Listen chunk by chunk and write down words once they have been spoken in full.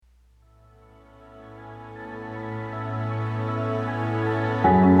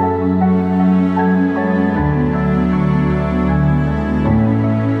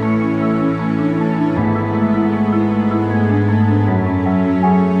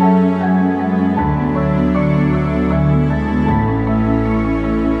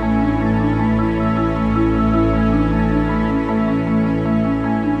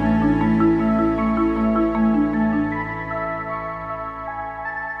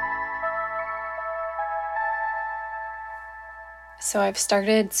So I've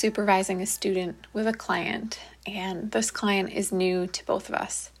started supervising a student with a client, and this client is new to both of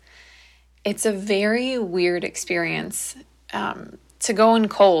us. It's a very weird experience to go in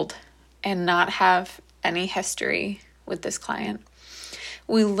cold and not have any history with this client.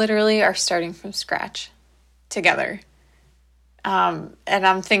 We literally are starting from scratch together. And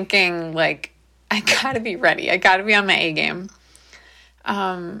I'm thinking, like, I gotta be ready. I gotta be on my A game.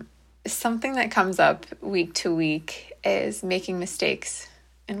 Something that comes up week to week is making mistakes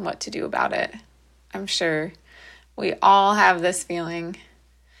and what to do about it. I'm sure we all have this feeling.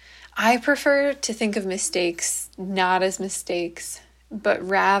 I prefer to think of mistakes not as mistakes, but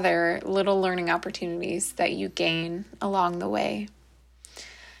rather little learning opportunities that you gain along the way.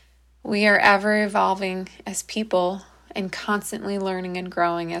 We are ever evolving as people and constantly learning and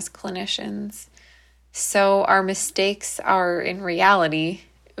growing as clinicians. So our mistakes are in reality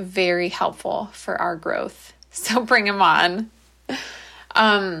very helpful for our growth. So bring them on.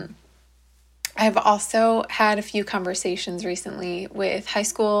 I've also had a few conversations recently with high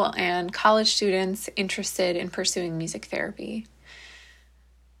school and college students interested in pursuing music therapy.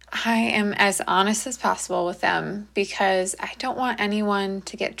 I am as honest as possible with them because I don't want anyone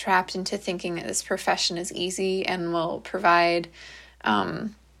to get trapped into thinking that this profession is easy and will provide a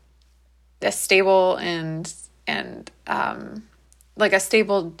stable and like a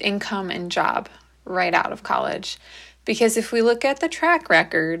stable income and job right out of college. Because if we look at the track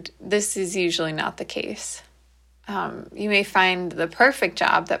record, this is usually not the case. You may find the perfect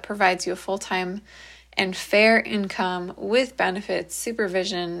job that provides you a full-time and fair income with benefits,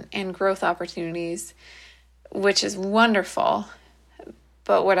 supervision, and growth opportunities, which is wonderful.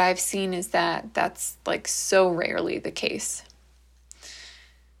 But what I've seen is that that's like so rarely the case.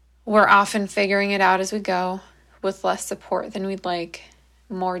 We're often figuring it out as we go with less support than we'd like,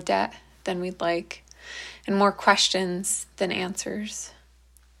 more debt than we'd like, and more questions than answers.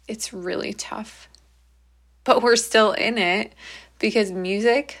 It's really tough. But we're still in it because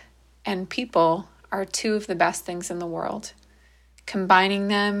music and people are two of the best things in the world. Combining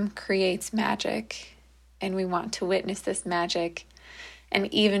them creates magic, and we want to witness this magic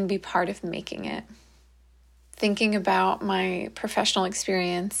and even be part of making it. Thinking about my professional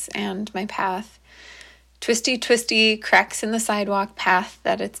experience and my path, twisty cracks in the sidewalk path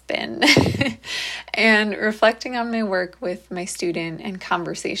that it's been, and reflecting on my work with my student and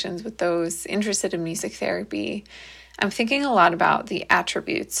conversations with those interested in music therapy, I'm thinking a lot about the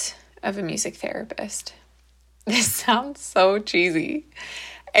attributes of a music therapist. This sounds so cheesy,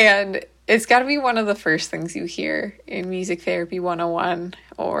 and it's got to be one of the first things you hear in Music Therapy 101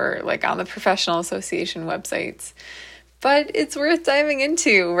 or like on the professional association websites, but it's worth diving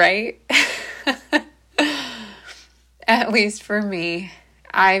into, right? At least for me,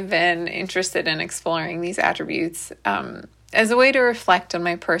 I've been interested in exploring these attributes as a way to reflect on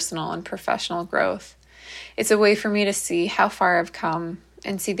my personal and professional growth. It's a way for me to see how far I've come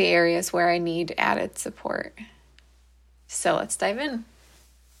and see the areas where I need added support. So let's dive in.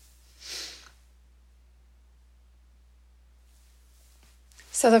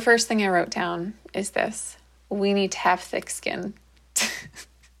 So the first thing I wrote down is this: we need to have thick skin.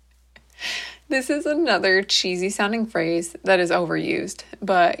 This is another cheesy sounding phrase that is overused,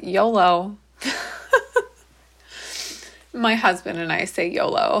 but YOLO. My husband and I say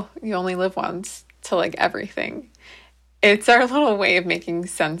YOLO. You only live once to like everything. It's our little way of making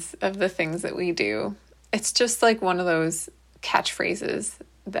sense of the things that we do. It's just like one of those catchphrases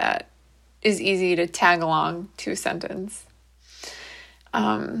that is easy to tag along to a sentence.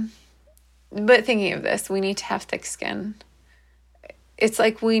 But thinking of this, we need to have thick skin. It's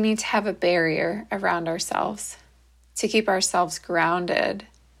like we need to have a barrier around ourselves to keep ourselves grounded.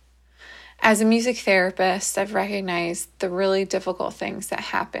 As a music therapist, I've recognized the really difficult things that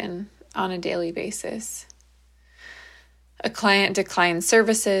happen on a daily basis. A client declines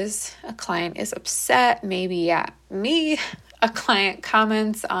services, a client is upset, maybe at me, a client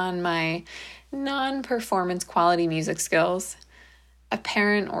comments on my non-performance quality music skills, a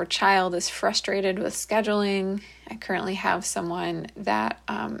parent or child is frustrated with scheduling. I currently have someone that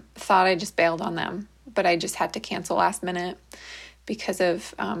thought I just bailed on them, but I just had to cancel last minute because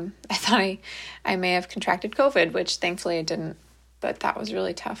of, I thought I may have contracted COVID, which thankfully I didn't, but that was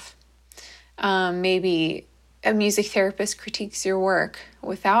really tough. Maybe a music therapist critiques your work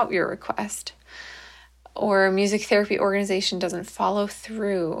without your request, or a music therapy organization doesn't follow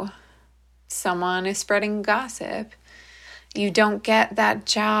through. Someone is spreading gossip. You don't get that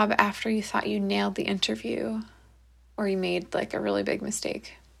job after you thought you nailed the interview, or you made like a really big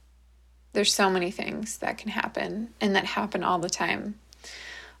mistake. There's so many things that can happen and that happen all the time.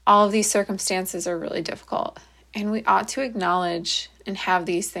 All of these circumstances are really difficult, and we ought to acknowledge and have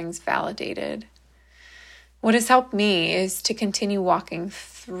these things validated. What has helped me is to continue walking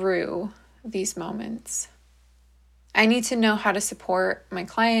through these moments. I need to know how to support my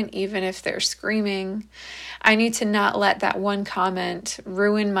client even if they're screaming. I need to not let that one comment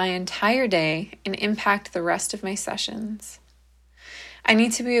ruin my entire day and impact the rest of my sessions. I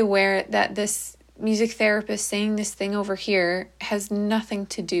need to be aware that this music therapist saying this thing over here has nothing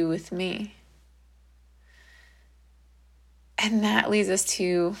to do with me. And that leads us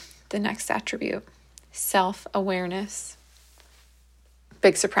to the next attribute, self-awareness.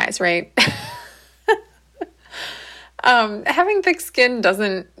 Big surprise, right? Having thick skin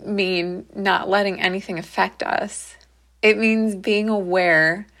doesn't mean not letting anything affect us. It means being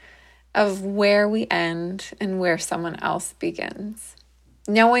aware of where we end and where someone else begins.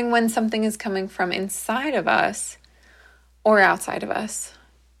 Knowing when something is coming from inside of us or outside of us.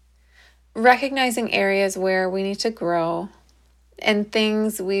 Recognizing areas where we need to grow and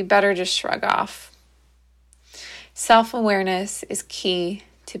things we better just shrug off. Self-awareness is key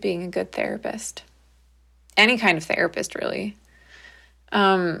to being a good therapist. Any kind of therapist, really.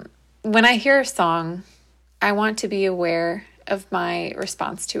 When I hear a song, I want to be aware of my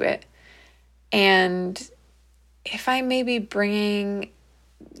response to it. And if I may be bringing,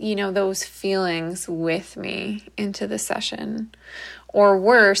 those feelings with me into the session, or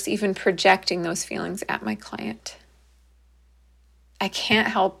worse, even projecting those feelings at my client. I can't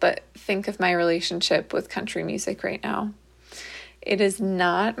help but think of my relationship with country music right now. It is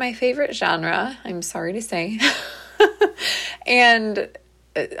not my favorite genre, I'm sorry to say. And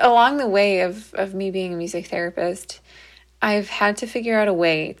along the way of me being a music therapist, I've had to figure out a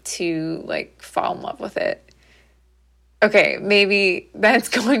way to fall in love with it. Okay, maybe that's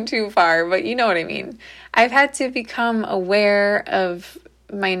going too far, but you know what I mean. I've had to become aware of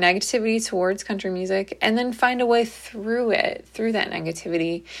my negativity towards country music and then find a way through that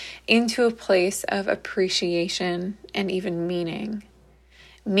negativity, into a place of appreciation and even meaning.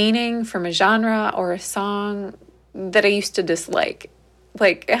 Meaning from a genre or a song that I used to dislike.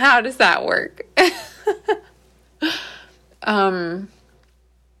 How does that work?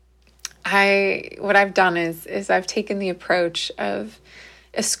 What I've done is I've taken the approach of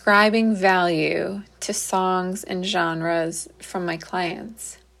ascribing value to songs and genres from my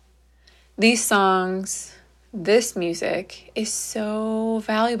clients. These songs, this music is so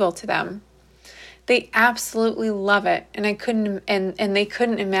valuable to them. They absolutely love it, and they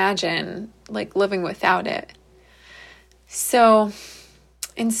couldn't imagine living without it. So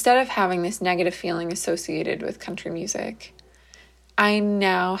instead of having this negative feeling associated with country music, I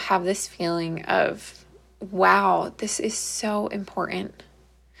now have this feeling of, wow, this is so important.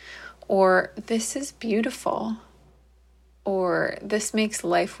 Or this is beautiful. Or this makes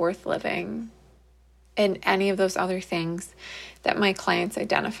life worth living. And any of those other things that my clients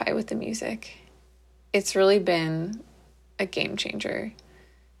identify with the music. It's really been a game changer.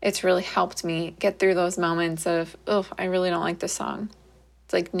 It's really helped me get through those moments of, oh, I really don't like this song.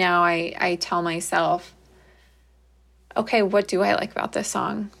 It's now I tell myself, okay, what do I like about this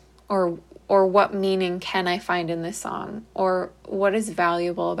song? Or what meaning can I find in this song? Or what is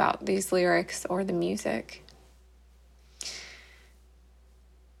valuable about these lyrics or the music?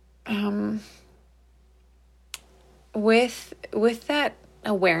 With that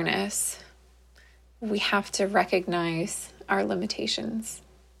awareness, we have to recognize our limitations.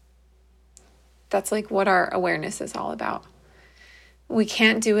 That's what our awareness is all about. We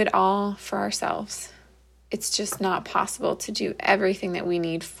can't do it all for ourselves. It's just not possible to do everything that we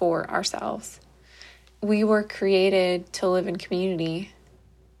need for ourselves. We were created to live in community,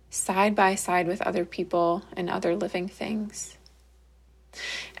 side by side with other people and other living things.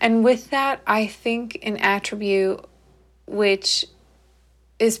 And with that, I think an attribute which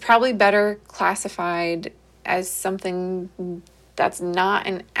is probably better classified as something that's not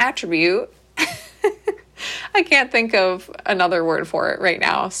an attribute. I can't think of another word for it right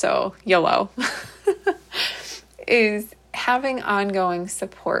now, so YOLO. Is having ongoing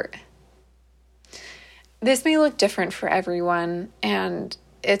support. This may look different for everyone, and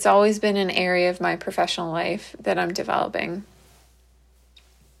it's always been an area of my professional life that I'm developing.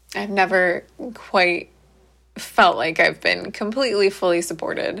 I've never quite felt like I've been completely fully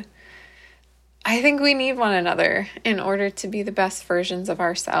supported. I think we need one another in order to be the best versions of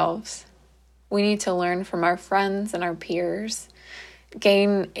ourselves. We need to learn from our friends and our peers,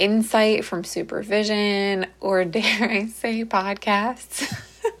 gain insight from supervision, or dare I say podcasts,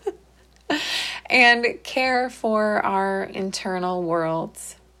 and care for our internal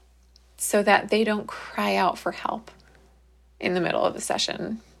worlds so that they don't cry out for help in the middle of a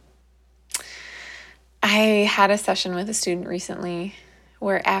session. I had a session with a student recently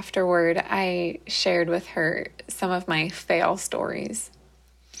where afterward I shared with her some of my fail stories.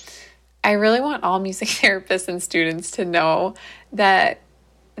 I really want all music therapists and students to know that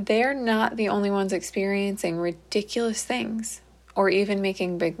they're not the only ones experiencing ridiculous things or even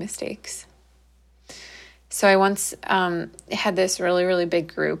making big mistakes. So I once had this really, really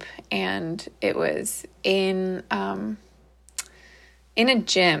big group, and it was in a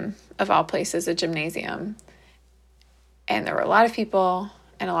gym, of all places, a gymnasium. And there were a lot of people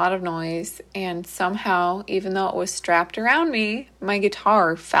and a lot of noise, and somehow, even though it was strapped around me, my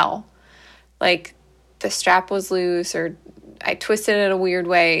guitar fell. Like the strap was loose, or I twisted it a weird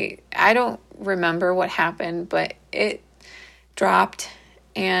way. I don't remember what happened, but it dropped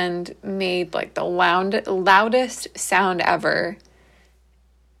and made like the loudest sound ever.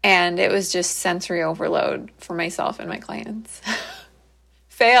 And it was just sensory overload for myself and my clients.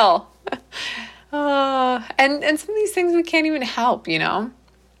 Fail. And some of these things we can't even help, you know?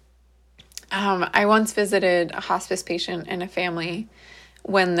 I once visited a hospice patient and a family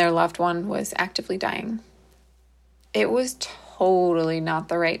when their loved one was actively dying. It was totally not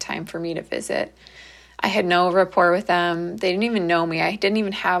the right time for me to visit. I had no rapport with them. They didn't even know me. I didn't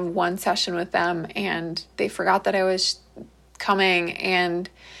even have one session with them, and they forgot that I was coming. And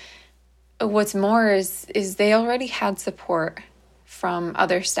what's more is they already had support from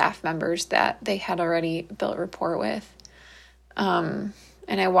other staff members that they had already built rapport with. And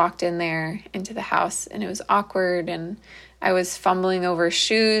I walked in there into the house, and it was awkward, and I was fumbling over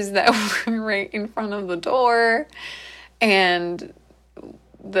shoes that were right in front of the door. And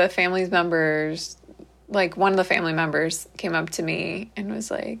the family's members, like one of the family members came up to me and was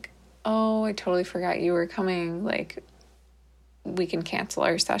like, "Oh, I totally forgot you were coming. Like, we can cancel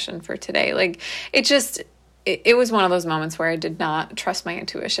our session for today." Like, it was one of those moments where I did not trust my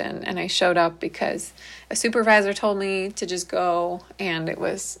intuition, and I showed up because a supervisor told me to just go, and it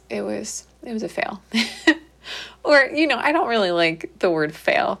was a fail. Or, you know, I don't really like the word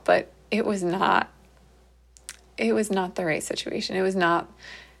fail, but it was not the right situation. It was not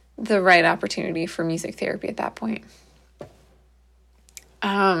the right opportunity for music therapy at that point.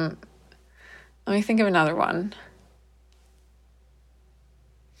 Let me think of another one.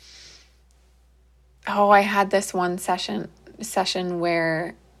 Oh, I had this one session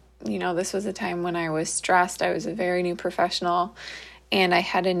where, you know, this was a time when I was stressed. I was a very new professional, and I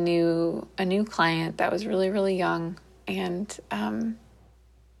had a new client that was really, really young and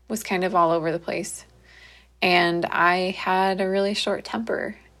was kind of all over the place. And I had a really short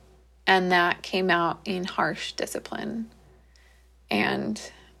temper, and that came out in harsh discipline. And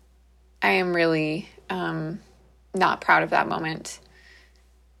I am really not proud of that moment.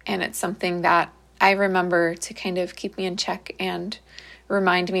 And it's something that I remember to kind of keep me in check and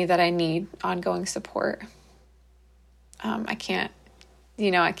remind me that I need ongoing support. I can't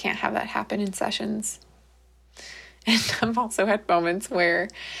have that happen in sessions. And I've also had moments where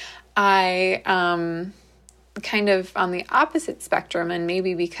I kind of on the opposite spectrum, and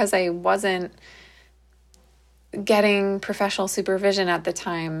maybe because I wasn't getting professional supervision at the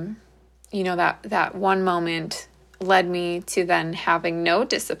time, you know, that one moment led me to then having no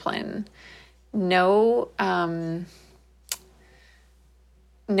discipline, no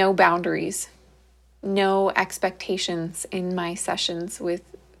boundaries, no expectations in my sessions with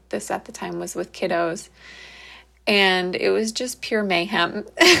this at the time was with kiddos. And it was just pure mayhem.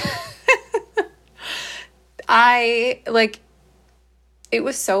 It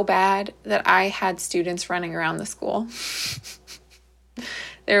was so bad that I had students running around the school.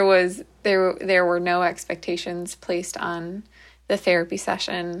 There were no expectations placed on the therapy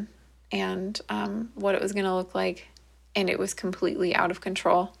session and what it was going to look like, and it was completely out of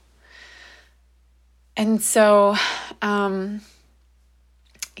control. And so,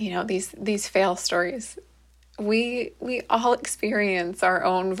 these fail stories, we all experience our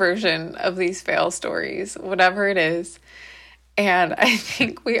own version of these fail stories, whatever it is. And I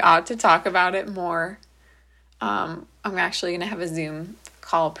think we ought to talk about it more. I'm actually going to have a Zoom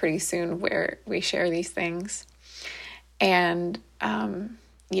call pretty soon where we share these things. And,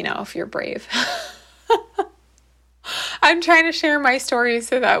 if you're brave. I'm trying to share my stories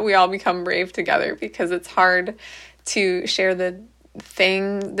so that we all become brave together, because it's hard to share the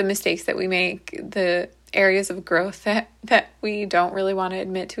mistakes that we make, the areas of growth that we don't really want to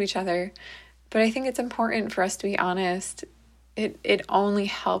admit to each other. But I think it's important for us to be honest. It only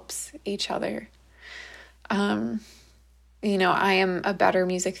helps each other. I am a better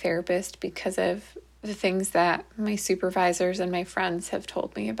music therapist because of the things that my supervisors and my friends have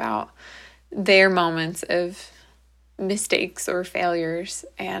told me about their moments of mistakes or failures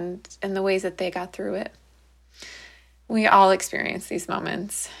and the ways that they got through it. We all experience these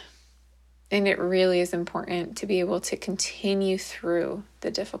moments, and it really is important to be able to continue through the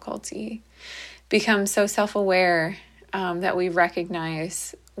difficulty, become so self-aware that we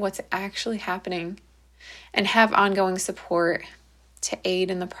recognize what's actually happening, and have ongoing support to aid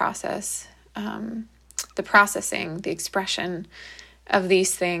in the process, the processing, the expression of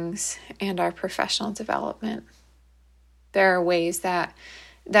these things, and our professional development. There are ways that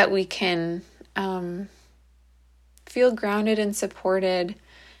we can feel grounded and supported,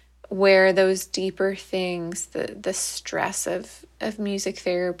 where those deeper things, the stress of music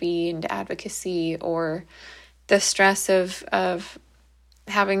therapy and advocacy, or the stress of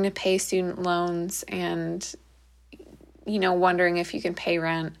having to pay student loans and, wondering if you can pay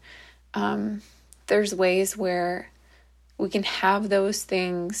rent. There's ways where we can have those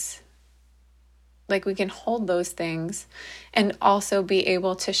things, like we can hold those things and also be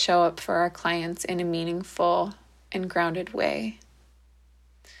able to show up for our clients in a meaningful and grounded way.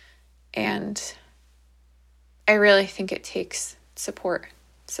 And I really think it takes support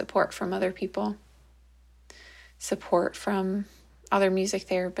from other people, support from other music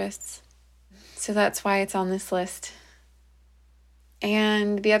therapists. So that's why it's on this list.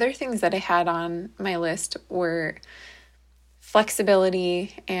 And the other things that I had on my list were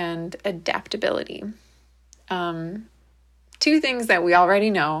flexibility and adaptability. Two things that we already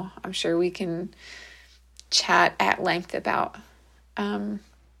know. I'm sure we can chat at length about.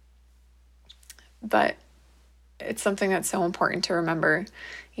 But it's something that's so important to remember.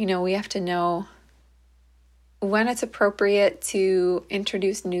 We have to know when it's appropriate to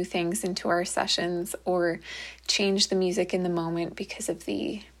introduce new things into our sessions or change the music in the moment because of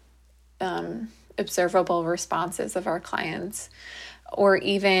the observable responses of our clients, or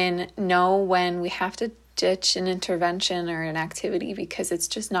even know when we have to ditch an intervention or an activity because it's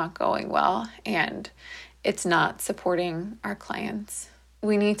just not going well and it's not supporting our clients.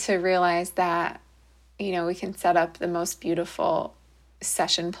 We need to realize that we can set up the most beautiful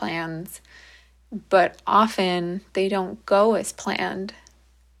session plans, but often they don't go as planned.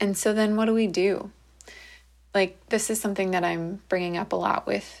 And so then what do we do? Like, this is something that I'm bringing up a lot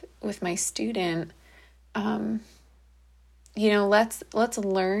with my student. Let's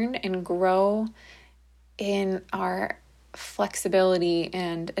learn and grow in our flexibility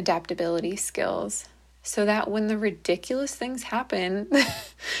and adaptability skills, so that when the ridiculous things happen,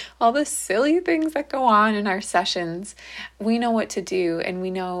 all the silly things that go on in our sessions, we know what to do and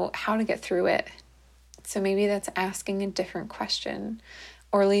we know how to get through it. So maybe that's asking a different question,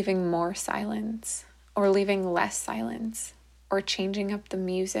 or leaving more silence, or leaving less silence, or changing up the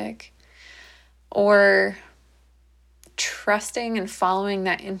music, or trusting and following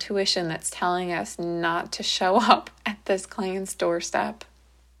that intuition that's telling us not to show up at this client's doorstep.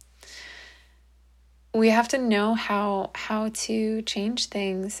 We have to know how to change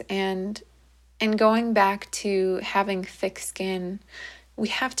things, and going back to having thick skin, we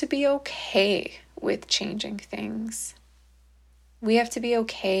have to be okay with changing things. We have to be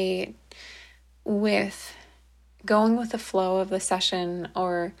okay with going with the flow of the session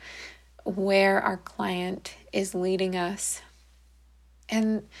or where our client is leading us.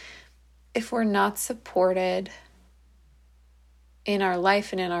 And if we're not supported in our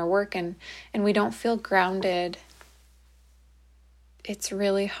life and in our work, and we don't feel grounded, it's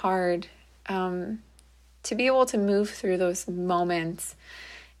really hard to be able to move through those moments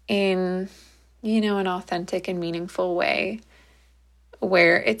in an authentic and meaningful way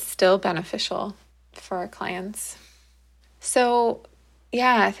where it's still beneficial for our clients. So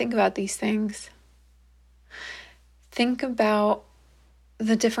think about these things. Think about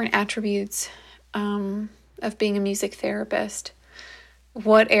the different attributes of being a music therapist,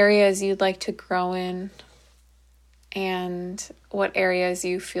 what areas you'd like to grow in, and what areas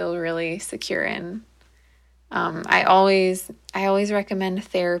you feel really secure in. I always recommend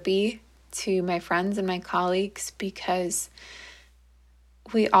therapy to my friends and my colleagues because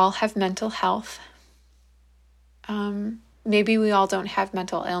we all have mental health. Maybe we all don't have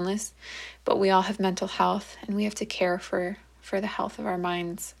mental illness, but we all have mental health, and we have to care for the health of our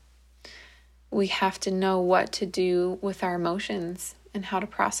minds. We have to know what to do with our emotions and how to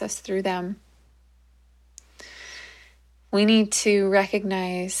process through them. We need to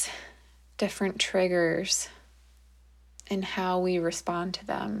recognize different triggers and how we respond to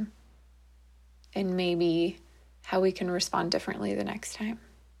them, and maybe how we can respond differently the next time.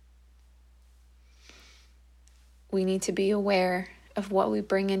 We need to be aware of what we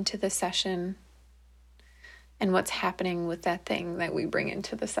bring into the session and what's happening with that thing that we bring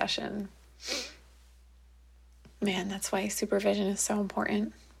into the session. Man, that's why supervision is so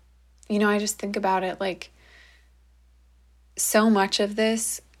important. I just think about it like so much of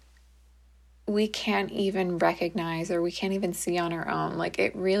this we can't even recognize or we can't even see on our own. Like,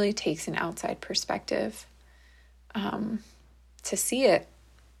 it really takes an outside perspective to see it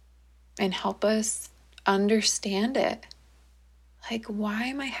and help us understand it. Like, why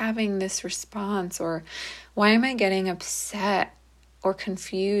am I having this response? Or why am I getting upset or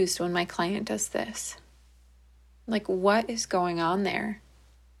confused when my client does this? Like, what is going on there?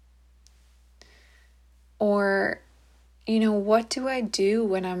 Or, what do I do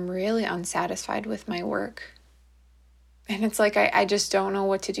when I'm really unsatisfied with my work? And it's like, I just don't know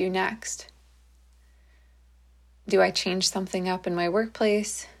what to do next. Do I change something up in my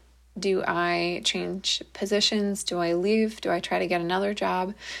workplace? Do I change positions? Do I leave? Do I try to get another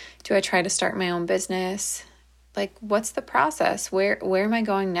job? Do I try to start my own business? Like, what's the process? Where am I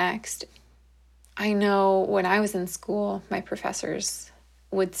going next? I know when I was in school, my professors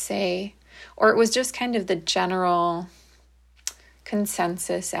would say, or it was just kind of the general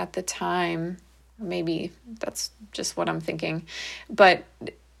consensus at the time, maybe that's just what I'm thinking, but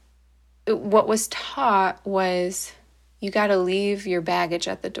what was taught was you got to leave your baggage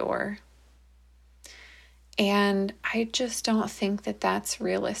at the door. And I just don't think that that's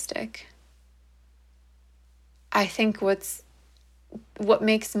realistic. I think what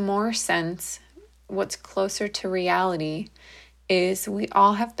makes more sense, what's closer to reality, is we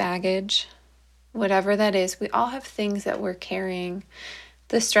all have baggage, whatever that is. We all have things that we're carrying.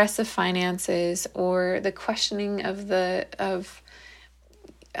 The stress of finances, or the questioning of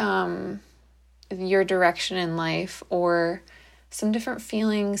your direction in life, or some different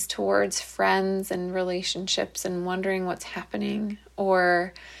feelings towards friends and relationships and wondering what's happening,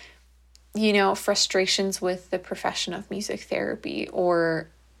 or frustrations with the profession of music therapy, or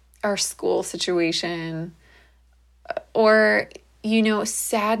our school situation, or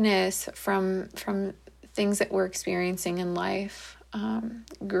sadness from things that we're experiencing in life,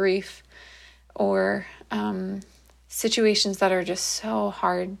 grief, or situations that are just so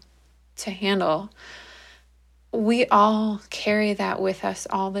hard to handle. We all carry that with us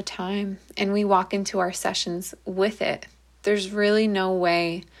all the time, and we walk into our sessions with it. There's really no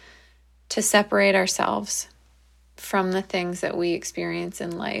way to separate ourselves from the things that we experience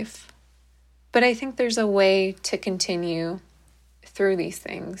in life. But I think there's a way to continue through these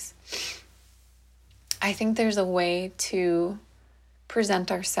things. I think there's a way to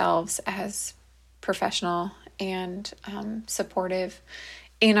present ourselves as professional and supportive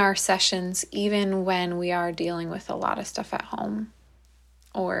in our sessions, even when we are dealing with a lot of stuff at home,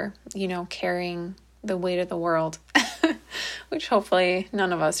 or, carrying the weight of the world, which hopefully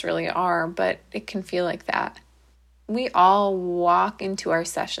none of us really are, but it can feel like that. We all walk into our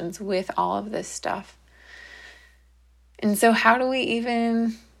sessions with all of this stuff. And so how do we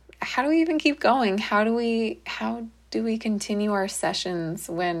even keep going? How do we continue our sessions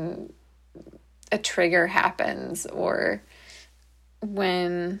when a trigger happens, or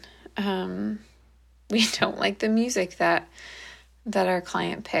when we don't like the music that our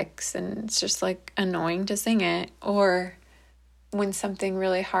client picks and it's just like annoying to sing it, or when something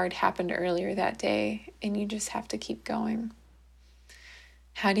really hard happened earlier that day and you just have to keep going?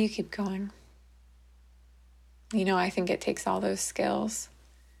 How do you keep going? I think it takes all those skills.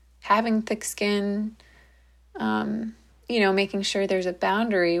 Having thick skin, making sure there's a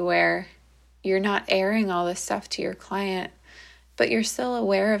boundary where you're not airing all this stuff to your client, but you're still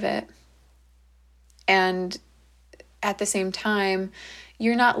aware of it. And at the same time,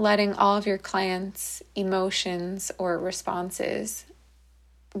 you're not letting all of your clients' emotions or responses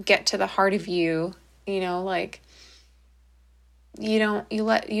get to the heart of you. You don't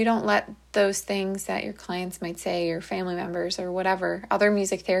let those things that your clients might say, your family members or whatever, other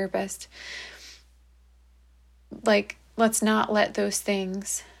music therapists, like, let's not let those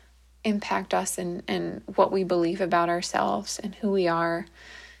things impact us and what we believe about ourselves and who we are,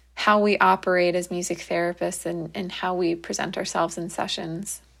 how we operate as music therapists, and how we present ourselves in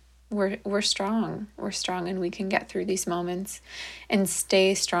sessions. We're strong. We're strong, and we can get through these moments and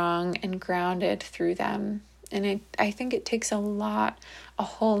stay strong and grounded through them. And I think it takes a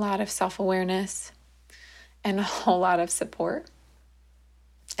whole lot of self-awareness and a whole lot of support,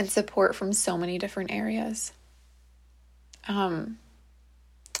 and support from so many different areas.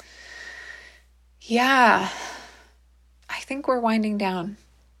 Yeah, I think we're winding down.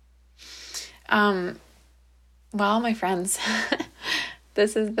 Well, my friends,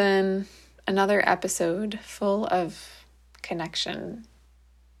 this has been another episode full of connection.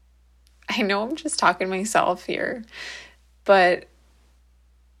 I know I'm just talking to myself here, but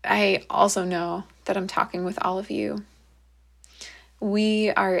I also know that I'm talking with all of you. We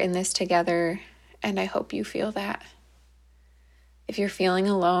are in this together, and I hope you feel that. If you're feeling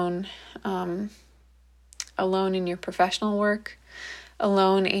alone, alone in your professional work,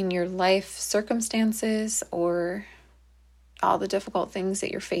 alone in your life circumstances, or all the difficult things that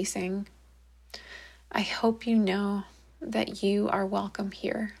you're facing, I hope you know that you are welcome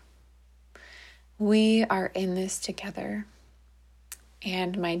here. We are in this together.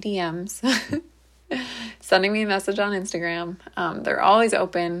 And my DMs, sending me a message on Instagram, they're always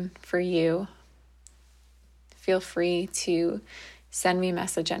open for you. Feel free to send me a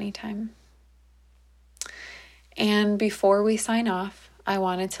message anytime. And before we sign off, I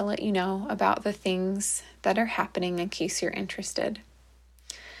wanted to let you know about the things that are happening in case you're interested.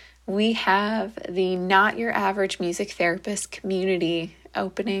 We have the Not Your Average Music Therapist community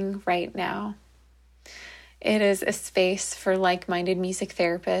opening right now. It is a space for like-minded music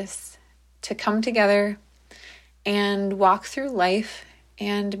therapists to come together and walk through life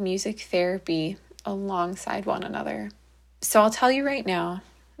and music therapy alongside one another. So I'll tell you right now,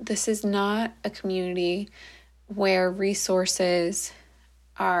 this is not a community where resources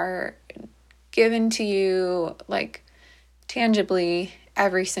are given to you like tangibly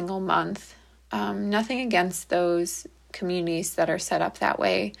every single month. Nothing against those communities that are set up that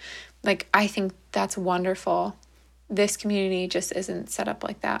way. Like, I think that's wonderful. This community just isn't set up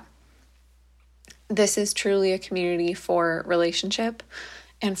like that. This is truly a community for relationship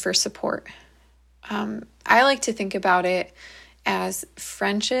and for support. I like to think about it as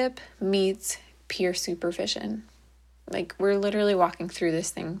friendship meets peer supervision. Like, we're literally walking through this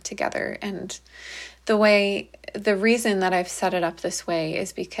thing together. And the reason that I've set it up this way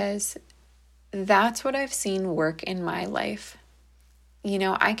is because that's what I've seen work in my life. You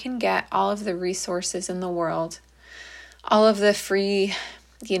know, I can get all of the resources in the world, all of the free,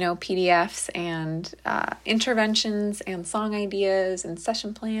 PDFs and interventions and song ideas and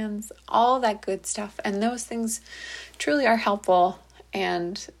session plans, all that good stuff. And those things truly are helpful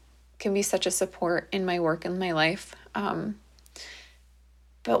and can be such a support in my work and my life.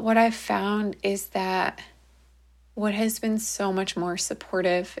 But what I've found is that what has been so much more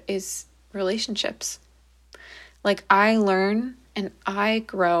supportive is relationships. Like, I learn and I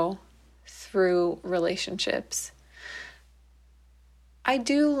grow through relationships. I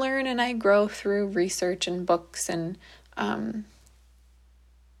do learn and I grow through research and books and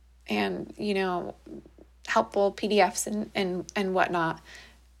helpful PDFs and whatnot.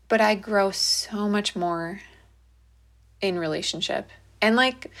 But I grow so much more in relationship, and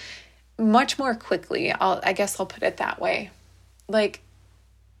like much more quickly. I guess I'll put it that way. Like,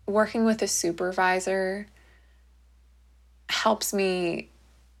 working with a supervisor helps me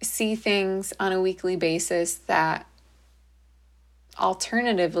see things on a weekly basis that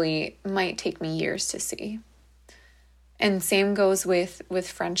alternatively might take me years to see. And same goes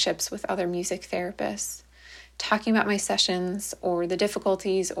with friendships with other music therapists. Talking about my sessions or the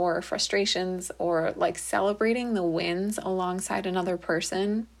difficulties or frustrations or like celebrating the wins alongside another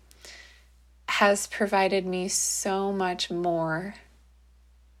person has provided me so much more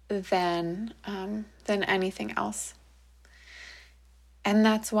than anything else. And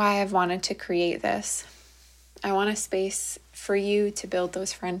that's why I've wanted to create this. I want a space for you to build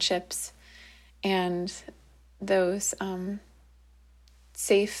those friendships and those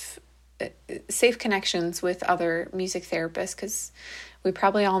safe connections with other music therapists, because we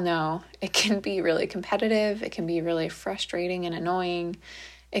probably all know it can be really competitive. It can be really frustrating and annoying.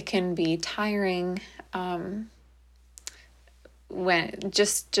 It can be tiring when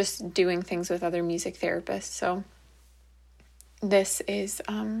just doing things with other music therapists. So this is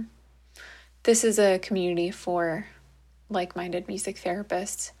a community for like-minded music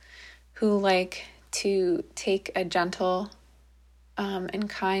therapists who like to take a gentle and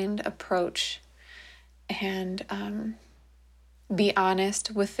kind approach and be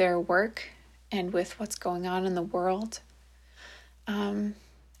honest with their work and with what's going on in the world, and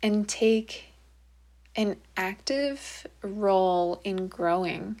take an active role in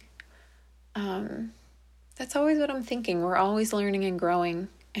growing. That's always what I'm thinking. We're always learning and growing,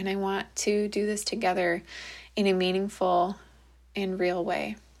 and I want to do this together in a meaningful and real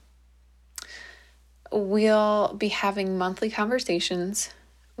way. We'll be having monthly conversations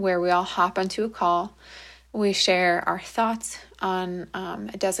where we all hop onto a call. We share our thoughts on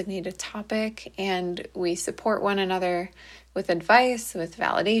a designated topic, and we support one another with advice, with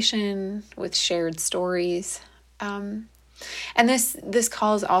validation, with shared stories. And this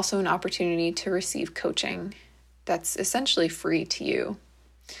call is also an opportunity to receive coaching that's essentially free to you.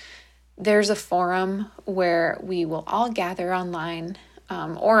 There's a forum where we will all gather online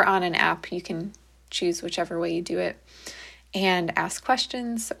or on an app. You can choose whichever way you do it, and ask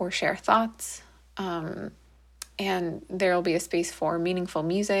questions or share thoughts. And there will be a space for meaningful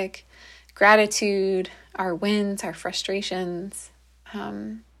music, gratitude, our wins, our frustrations,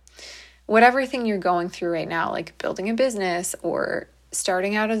 whatever thing you're going through right now, like building a business or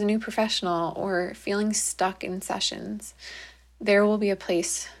starting out as a new professional or feeling stuck in sessions. There will be a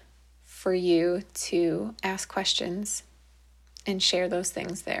place for you to ask questions and share those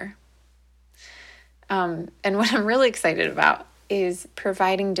things there. And what I'm really excited about is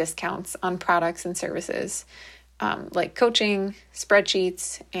providing discounts on products and services, like coaching,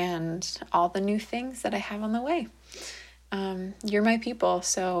 spreadsheets, and all the new things that I have on the way. You're my people,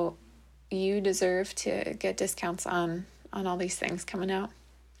 so you deserve to get discounts on all these things coming out.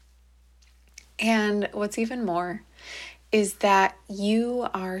 And what's even more is that you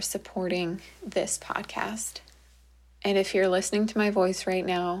are supporting this podcast. And if you're listening to my voice right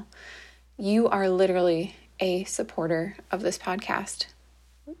now, you are literally a supporter of this podcast.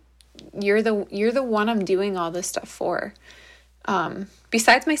 You're the one I'm doing all this stuff for.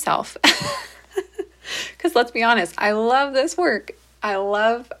 Besides myself. Because let's be honest, I love this work. I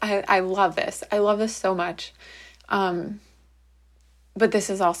love this. I love this so much. But this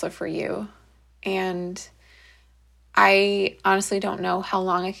is also for you. And I honestly don't know how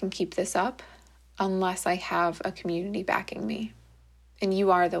long I can keep this up unless I have a community backing me. And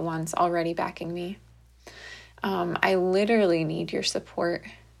you are the ones already backing me. I literally need your support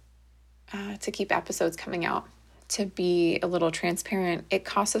to keep episodes coming out. To be a little transparent, it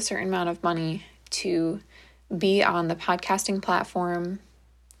costs a certain amount of money to be on the podcasting platform,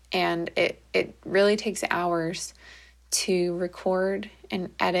 and it really takes hours to record and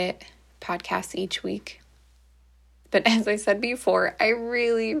edit podcasts each week. But as I said before, I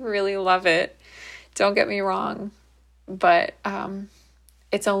really, really love it. Don't get me wrong, but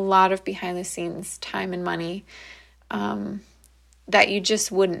it's a lot of behind the scenes time and money that you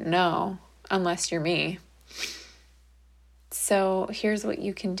just wouldn't know unless you're me. So here's what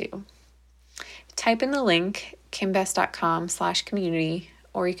you can do. Type in the link, kimbest.com/community,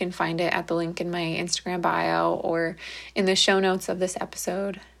 or you can find it at the link in my Instagram bio or in the show notes of this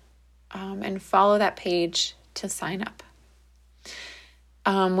episode, and follow that page to sign up.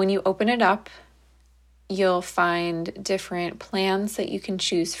 When you open it up, you'll find different plans that you can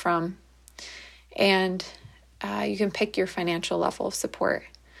choose from, and you can pick your financial level of support.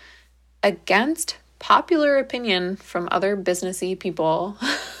 Against popular opinion from other businessy people,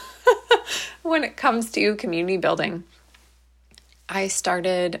 when it comes to community building, I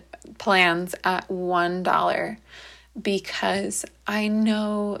started plans at $1 because I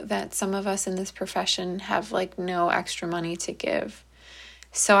know that some of us in this profession have no extra money to give.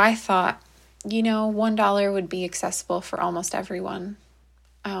 So I thought, $1 would be accessible for almost everyone.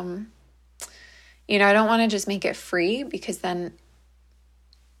 I don't want to just make it free because then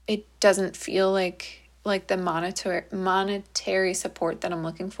it doesn't feel like the monetary support that I'm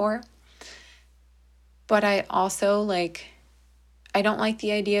looking for. But I also I don't like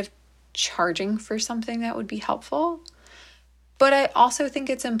the idea of charging for something that would be helpful. But I also think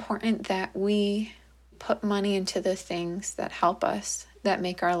it's important that we put money into the things that help us, that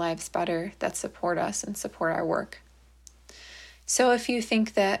make our lives better, that support us and support our work. So if you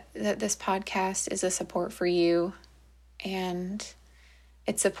think that this podcast is a support for you and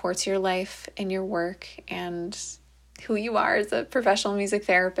it supports your life and your work and who you are as a professional music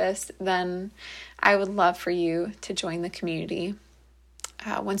therapist, then I would love for you to join the community.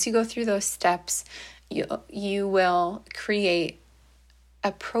 Once you go through those steps, you will create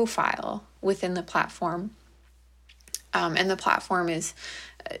a profile within the platform. And the platform is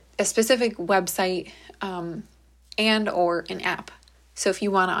a specific website and or an app. So if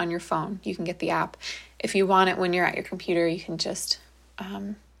you want it on your phone, you can get the app. If you want it when you're at your computer, you can just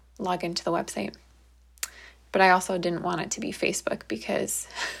log into the website. But I also didn't want it to be Facebook because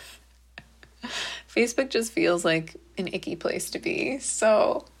Facebook just feels like an icky place to be.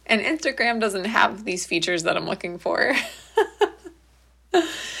 So, and Instagram doesn't have these features that I'm looking for.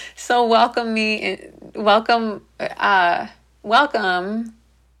 So welcome to,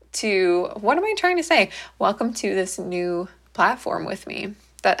 what am I trying to say? Welcome to this new platform with me.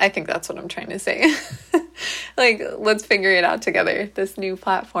 I think that's what I'm trying to say. Let's figure it out together, this new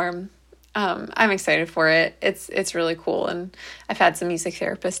platform. I'm excited for it. It's really cool. And I've had some music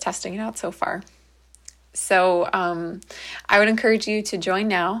therapists testing it out so far. So I would encourage you to join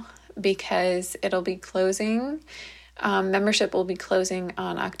now because it'll be closing. Membership will be closing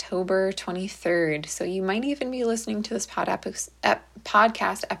on October 23rd. So you might even be listening to this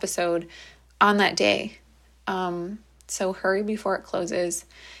podcast episode on that day. So hurry before it closes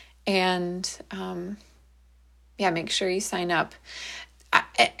and make sure you sign up.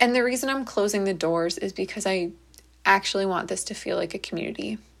 And the reason I'm closing the doors is because I actually want this to feel like a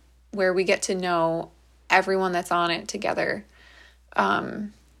community where we get to know everyone that's on it together.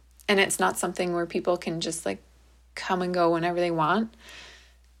 And it's not something where people can just like come and go whenever they want.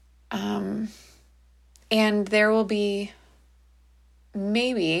 And there will be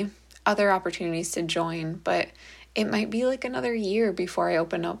maybe other opportunities to join, but it might be like another year before I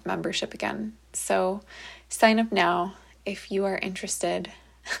open up membership again. So sign up now if you are interested.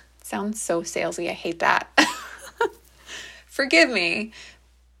 Sounds so salesy. I hate that. Forgive me,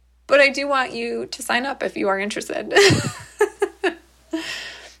 but I do want you to sign up if you are interested.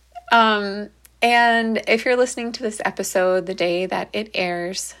 And if you're listening to this episode the day that it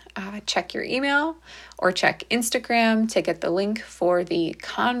airs, check your email or check Instagram to get the link for the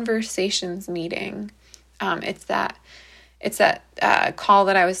conversations meeting. It's that call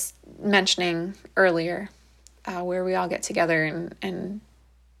that I was mentioning earlier, where we all get together and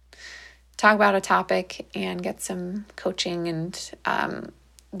talk about a topic and get some coaching. And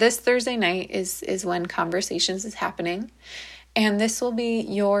this Thursday night is when Conversations is happening. And this will be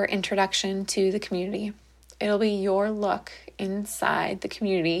your introduction to the community. It'll be your look inside the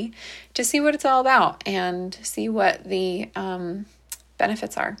community to see what it's all about and see what the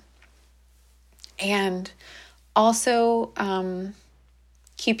benefits are. And also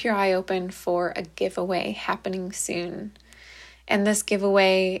keep your eye open for a giveaway happening soon. And this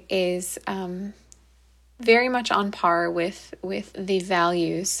giveaway is very much on par with the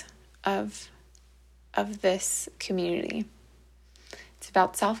values of this community. It's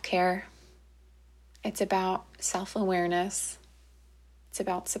about self-care. It's about self-awareness. It's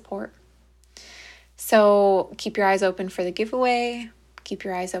about support. So keep your eyes open for the giveaway. Keep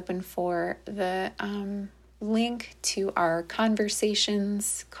your eyes open for the link to our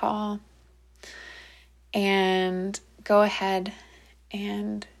Conversations call. And go ahead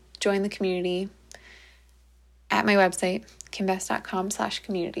and join the community at my website,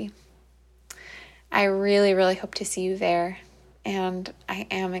 kimbest.com/community. I really, really hope to see you there. And I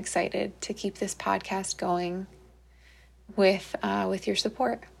am excited to keep this podcast going with your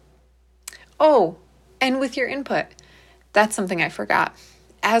support. Oh, and with your input. That's something I forgot.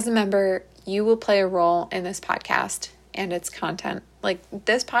 As a member, you will play a role in this podcast and its content. Like,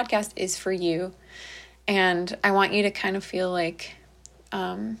 this podcast is for you. And I want you to kind of feel like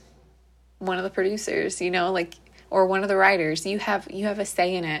one of the producers, or one of the writers. You have a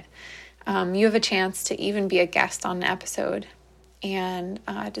say in it. You have a chance to even be a guest on an episode and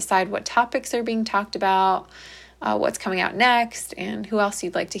decide what topics are being talked about, what's coming out next, and who else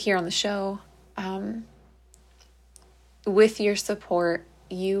you'd like to hear on the show. With your support,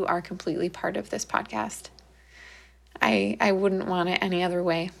 you are completely part of this podcast. I wouldn't want it any other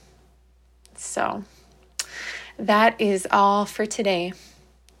way. So that is all for today.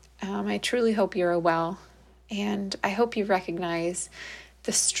 I truly hope you're well, and I hope you recognize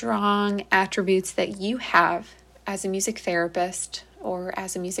the strong attributes that you have as a music therapist or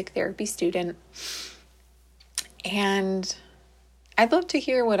as a music therapy student. And I'd love to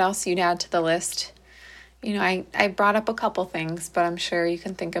hear what else you'd add to the list. I brought up a couple things, but I'm sure you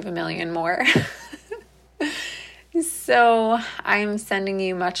can think of a million more. So I'm sending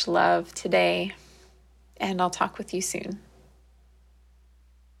you much love today, and I'll talk with you soon.